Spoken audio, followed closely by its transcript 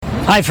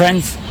Hi,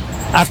 friends.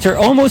 After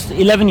almost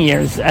 11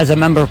 years as a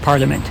member of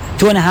parliament,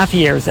 2.5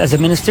 years as a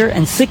minister,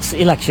 and 6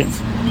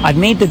 elections, I've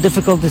made the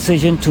difficult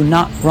decision to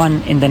not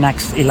run in the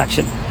next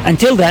election.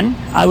 Until then,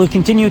 I will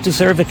continue to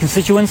serve the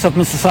constituents of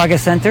Mississauga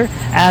Centre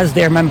as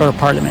their member of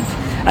parliament.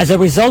 As a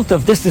result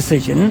of this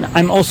decision,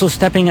 I'm also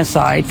stepping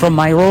aside from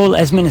my role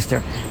as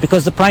minister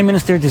because the Prime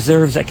Minister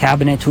deserves a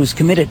cabinet who's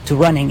committed to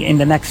running in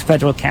the next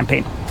federal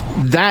campaign.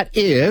 That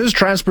is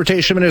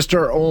Transportation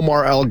Minister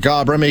Omar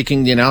Alghabra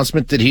making the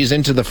announcement that he's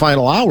into the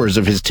final hours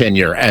of his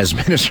tenure as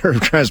Minister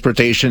of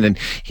Transportation, and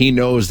he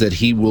knows that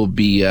he will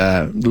be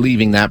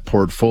leaving that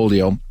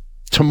portfolio.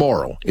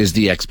 Tomorrow is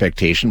the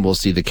expectation. We'll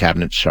see the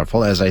cabinet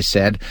shuffle. As I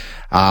said,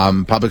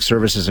 Public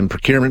Services and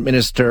Procurement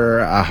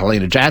Minister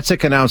Helena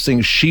Jaczek announcing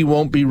she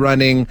won't be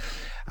running.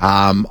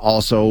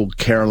 Also,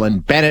 Carolyn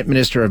Bennett,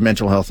 Minister of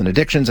Mental Health and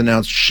Addictions,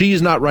 announced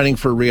she's not running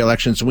for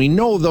re-election. So we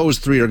know those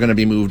three are going to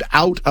be moved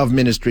out of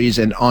ministries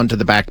and onto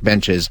the back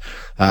benches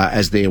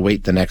as they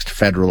await the next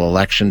federal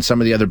election.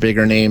 Some of the other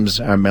bigger names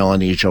are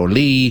Melanie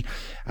Joly,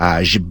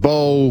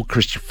 Gibault,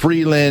 Chrystia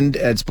Freeland.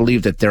 It's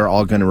believed that they're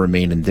all going to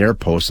remain in their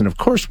posts. And of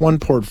course, one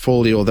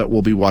portfolio that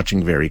we'll be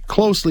watching very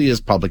closely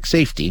is public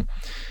safety.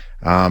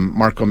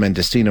 Marco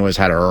Mendicino has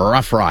had a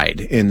rough ride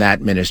in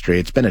that ministry.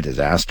 It's been a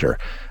disaster.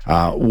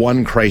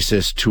 One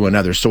crisis to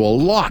another. So a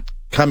lot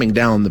coming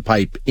down the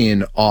pipe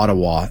in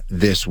Ottawa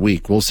this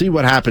week. We'll see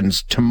what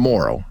happens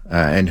tomorrow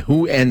and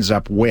who ends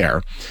up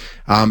where.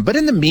 But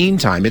in the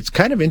meantime, it's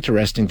kind of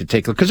interesting to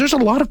take a look because there's a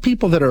lot of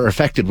people that are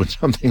affected when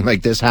something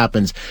like this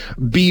happens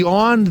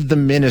beyond the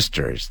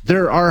ministers.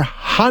 There are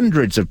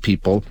hundreds of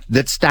people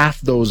that staff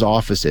those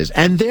offices,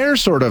 and they're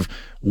sort of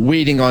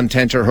waiting on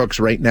tenterhooks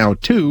right now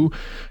too,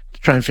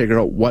 try and figure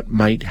out what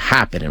might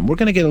happen. And we're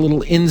going to get a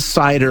little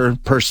insider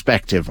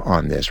perspective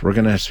on this. We're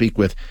going to speak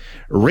with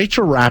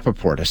Rachel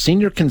Rappaport, a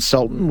senior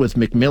consultant with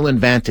Macmillan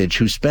Vantage,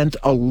 who spent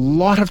a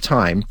lot of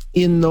time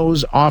in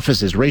those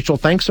offices. Rachel,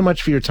 thanks so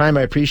much for your time.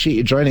 I appreciate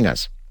you joining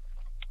us.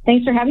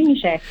 Thanks for having me,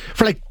 Shay.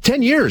 For like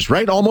 10 years,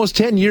 right? Almost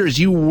 10 years,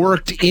 you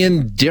worked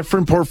in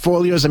different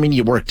portfolios. I mean,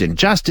 you worked in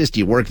justice,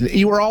 you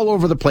were all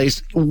over the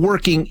place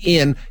working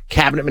in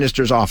cabinet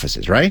ministers'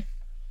 offices, right?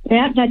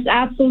 Yeah, that's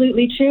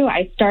absolutely true.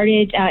 I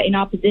started in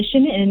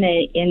opposition in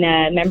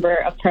a member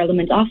of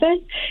Parliament's office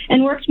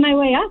and worked my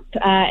way up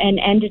and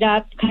ended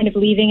up kind of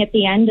leaving at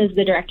the end as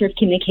the Director of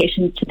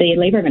Communications to the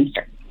Labour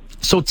Minister.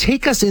 So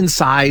take us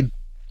inside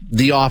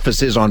the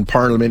offices on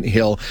Parliament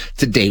Hill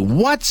today.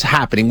 What's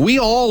happening? We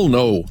all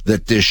know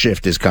that this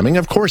shift is coming.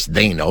 Of course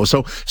they know.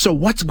 So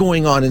what's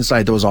going on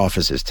inside those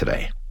offices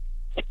today?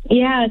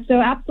 Yeah,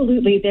 so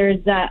absolutely. There's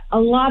a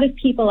lot of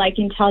people, I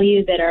can tell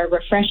you, that are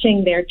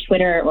refreshing their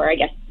Twitter or I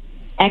guess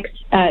X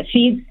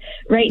feeds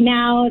right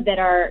now that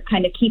are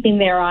kind of keeping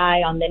their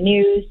eye on the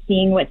news,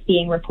 seeing what's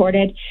being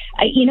reported.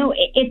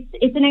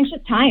 It's an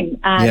anxious time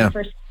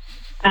for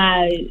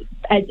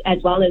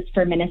as well as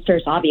for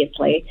ministers,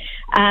 obviously.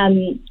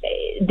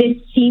 This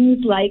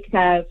seems like,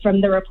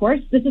 from the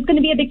reports, this is going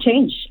to be a big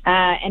change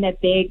and a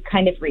big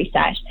kind of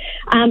reset.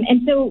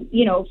 And so,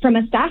 from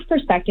a staff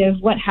perspective,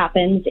 what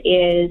happens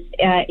is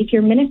if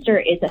your minister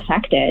is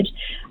affected,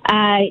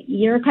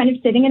 you're kind of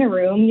sitting in a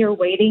room, you're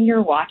waiting,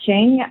 you're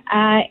watching,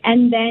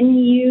 and then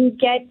you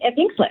get a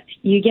pink slip.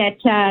 You get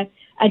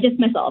a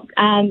dismissal.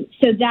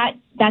 So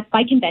that's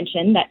by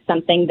convention. That's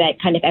something that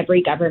kind of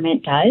every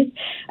government does.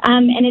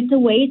 And it's a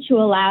way to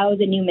allow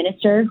the new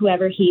minister,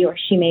 whoever he or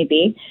she may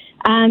be,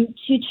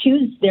 to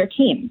choose their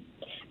team.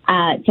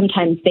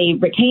 Sometimes they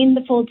retain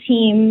the full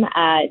team.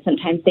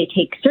 Sometimes they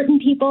take certain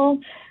people.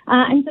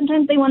 And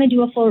sometimes they want to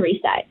do a full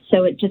reset.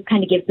 So it just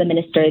kind of gives the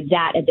minister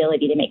that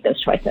ability to make those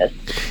choices.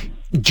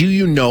 Do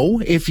you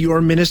know if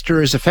your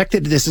minister is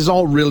affected? This is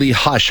all really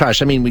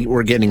hush-hush. I mean,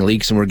 we're getting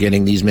leaks and we're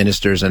getting these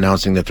ministers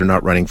announcing that they're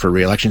not running for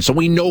re-election. So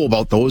we know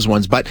about those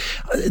ones. But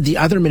the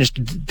other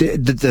minister,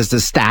 does the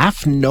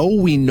staff know?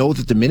 We know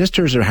that the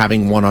ministers are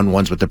having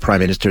one-on-ones with the Prime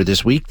Minister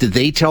this week. Did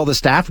they tell the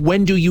staff?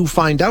 When do you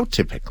find out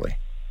typically?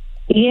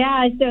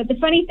 Yeah, so the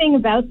funny thing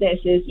about this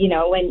is,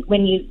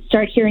 when you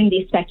start hearing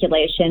these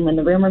speculation, when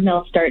the rumor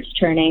mill starts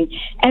churning,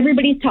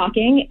 everybody's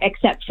talking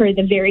except for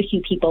the very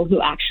few people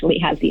who actually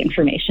have the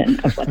information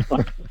of what's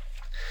going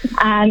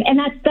on. And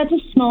that's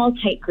a small,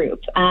 tight group.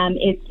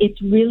 It's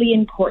really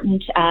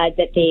important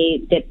that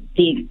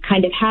they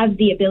kind of have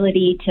the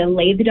ability to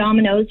lay the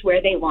dominoes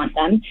where they want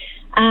them,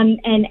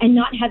 and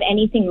not have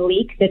anything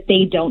leak that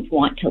they don't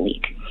want to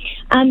leak.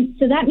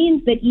 So that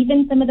means that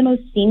even some of the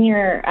most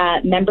senior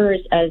members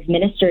of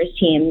ministers'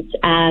 teams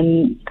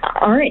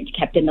aren't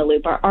kept in the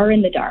loop, are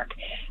in the dark.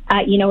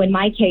 In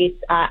my case,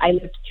 I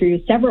lived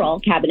through several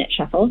cabinet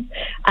shuffles,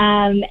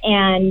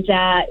 and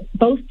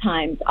both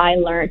times I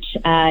learned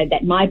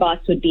that my boss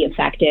would be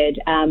affected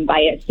by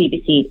a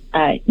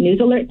CBC news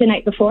alert the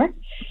night before.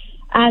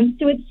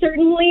 So it's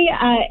certainly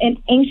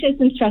an anxious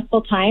and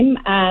stressful time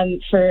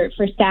for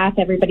staff.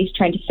 Everybody's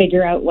trying to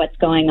figure out what's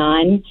going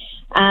on.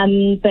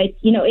 But,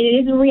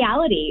 it is a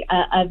reality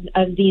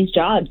of these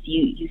jobs.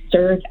 You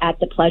serve at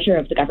the pleasure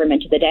of the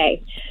government of the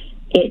day.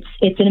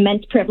 it's an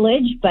immense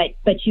privilege, but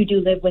you do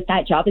live with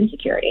that job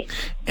insecurity.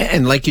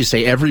 And like you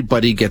say,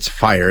 everybody gets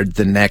fired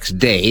the next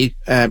day,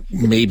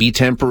 maybe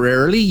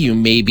temporarily. You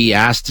may be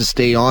asked to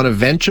stay on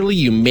eventually.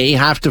 You may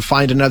have to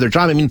find another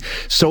job. I mean,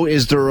 so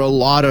is there a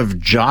lot of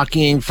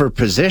jockeying for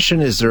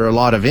position? Is there a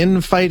lot of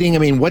infighting? I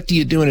mean, what do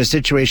you do in a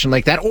situation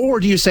like that? Or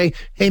do you say,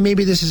 hey,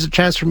 maybe this is a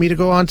chance for me to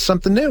go on to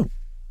something new?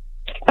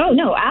 Oh,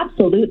 no,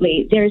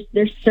 absolutely. There's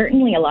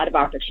certainly a lot of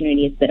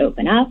opportunities that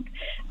open up.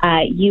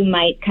 You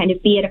might kind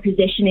of be at a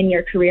position in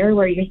your career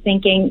where you're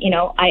thinking,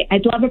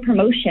 I'd love a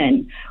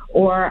promotion,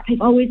 or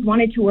I've always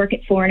wanted to work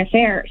at Foreign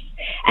Affairs.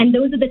 And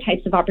those are the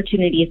types of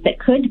opportunities that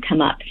could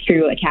come up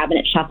through a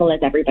cabinet shuffle as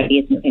everybody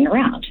is moving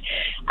around.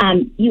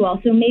 You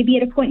also may be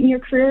at a point in your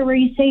career where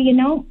you say,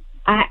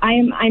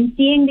 I'm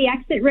seeing the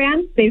exit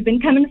ramps. They've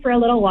been coming for a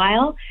little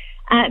while.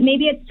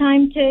 Maybe it's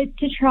time to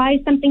try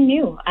something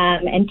new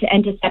and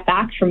to step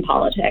back from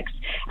politics.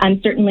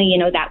 Certainly,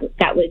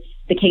 that was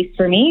the case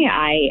for me.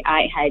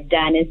 I had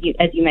done, as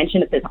you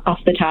mentioned off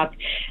the top,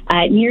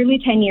 nearly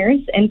 10 years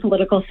in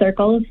political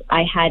circles.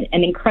 I had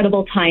an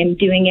incredible time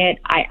doing it.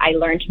 I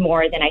learned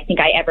more than I think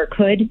I ever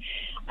could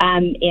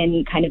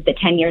in kind of the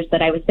 10 years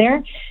that I was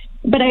there.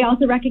 But I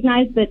also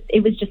recognized that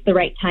it was just the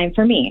right time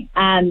for me.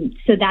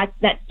 So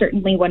that's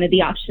certainly one of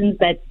the options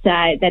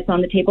that's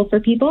on the table for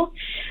people.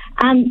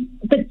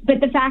 But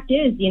the fact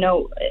is,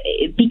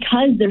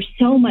 because there's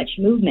so much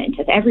movement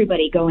of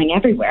everybody going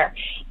everywhere,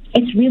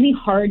 it's really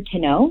hard to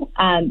know.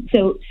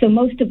 So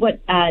most of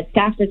what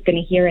staff is going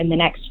to hear in the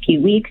next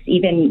few weeks,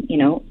 even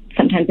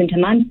sometimes into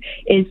months,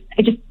 is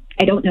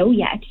I don't know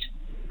yet.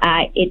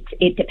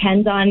 It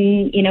depends on,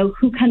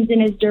 who comes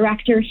in as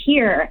director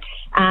here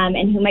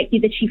and who might be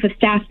the chief of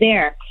staff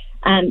there.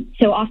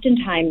 So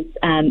oftentimes,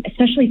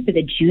 especially for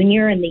the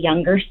junior and the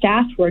younger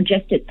staff who are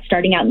just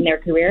starting out in their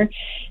career,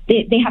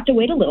 they have to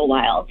wait a little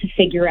while to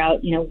figure out,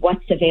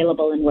 what's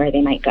available and where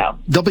they might go.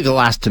 They'll be the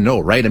last to know,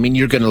 right? I mean,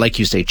 you're going to, like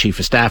you say, chief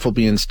of staff will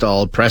be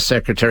installed, press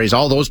secretaries,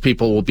 all those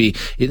people will be,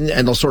 and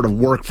they'll sort of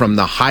work from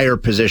the higher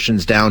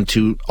positions down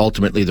to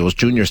ultimately those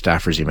junior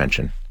staffers you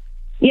mentioned.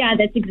 Yeah,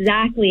 that's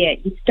exactly it.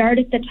 You start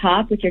at the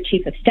top with your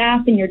chief of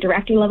staff and your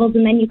director levels,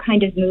 and then you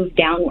kind of move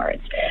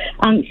downwards.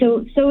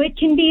 So it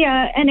can be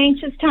an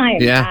anxious time.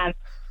 Yeah.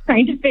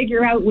 Trying to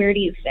figure out where do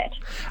you fit.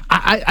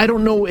 I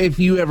don't know if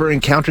you ever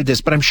encountered this,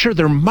 but I'm sure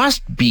there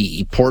must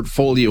be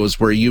portfolios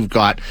where you've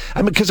got,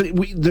 because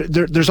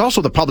there's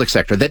also the public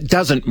sector that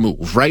doesn't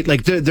move, right?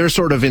 Like they're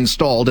sort of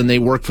installed and they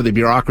work for the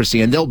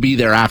bureaucracy and they'll be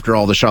there after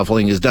all the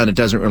shuffling is done. It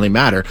doesn't really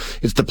matter.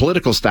 It's the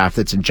political staff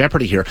that's in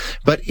jeopardy here.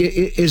 But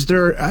is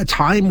there a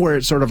time where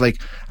it's sort of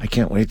like, I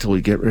can't wait till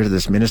we get rid of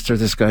this minister.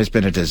 This guy's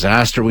been a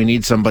disaster. We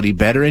need somebody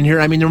better in here.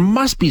 I mean, there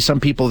must be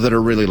some people that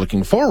are really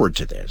looking forward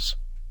to this.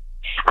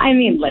 I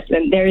mean,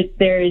 listen,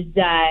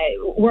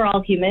 we're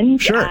all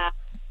humans. Sure.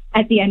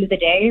 At the end of the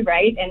day,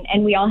 right?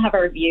 And we all have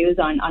our views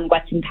on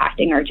what's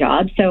impacting our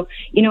jobs. So,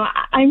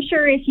 I'm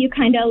sure if you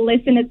kind of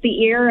listen at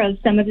the ear of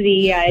some of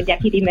the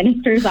deputy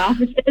ministers'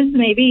 offices,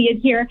 maybe you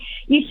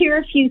hear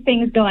a few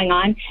things going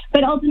on.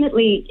 But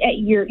ultimately,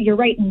 you're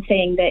right in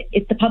saying that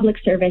if the public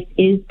service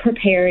is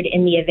prepared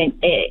in the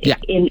event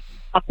in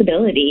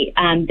possibility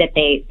that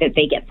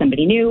they get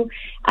somebody new.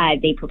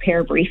 They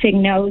prepare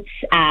briefing notes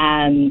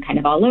kind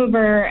of all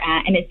over,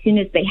 and as soon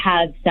as they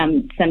have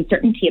some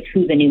certainty of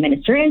who the new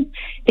minister is,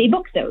 they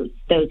book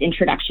those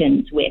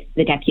introductions with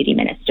the deputy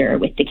minister,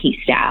 with the key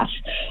staff.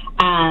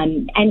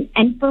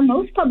 And for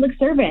most public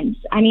servants,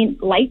 I mean,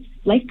 life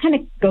kind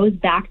of goes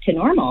back to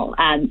normal.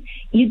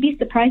 You'd be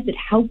surprised at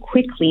how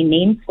quickly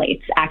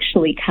nameplates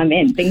actually come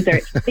in. Things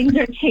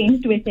are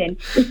changed within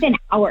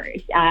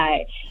hours,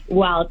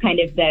 while kind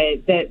of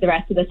the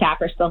rest of the staff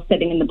are still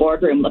sitting in the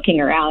boardroom looking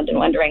around and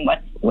wondering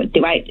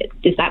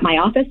is that my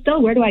office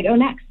still? Where do I go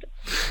next?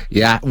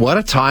 Yeah, what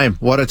a time.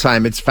 What a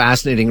time. It's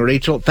fascinating.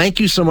 Rachel, thank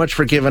you so much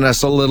for giving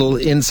us a little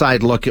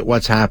inside look at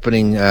what's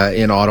happening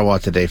in Ottawa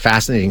today.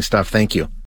 Fascinating stuff. Thank you.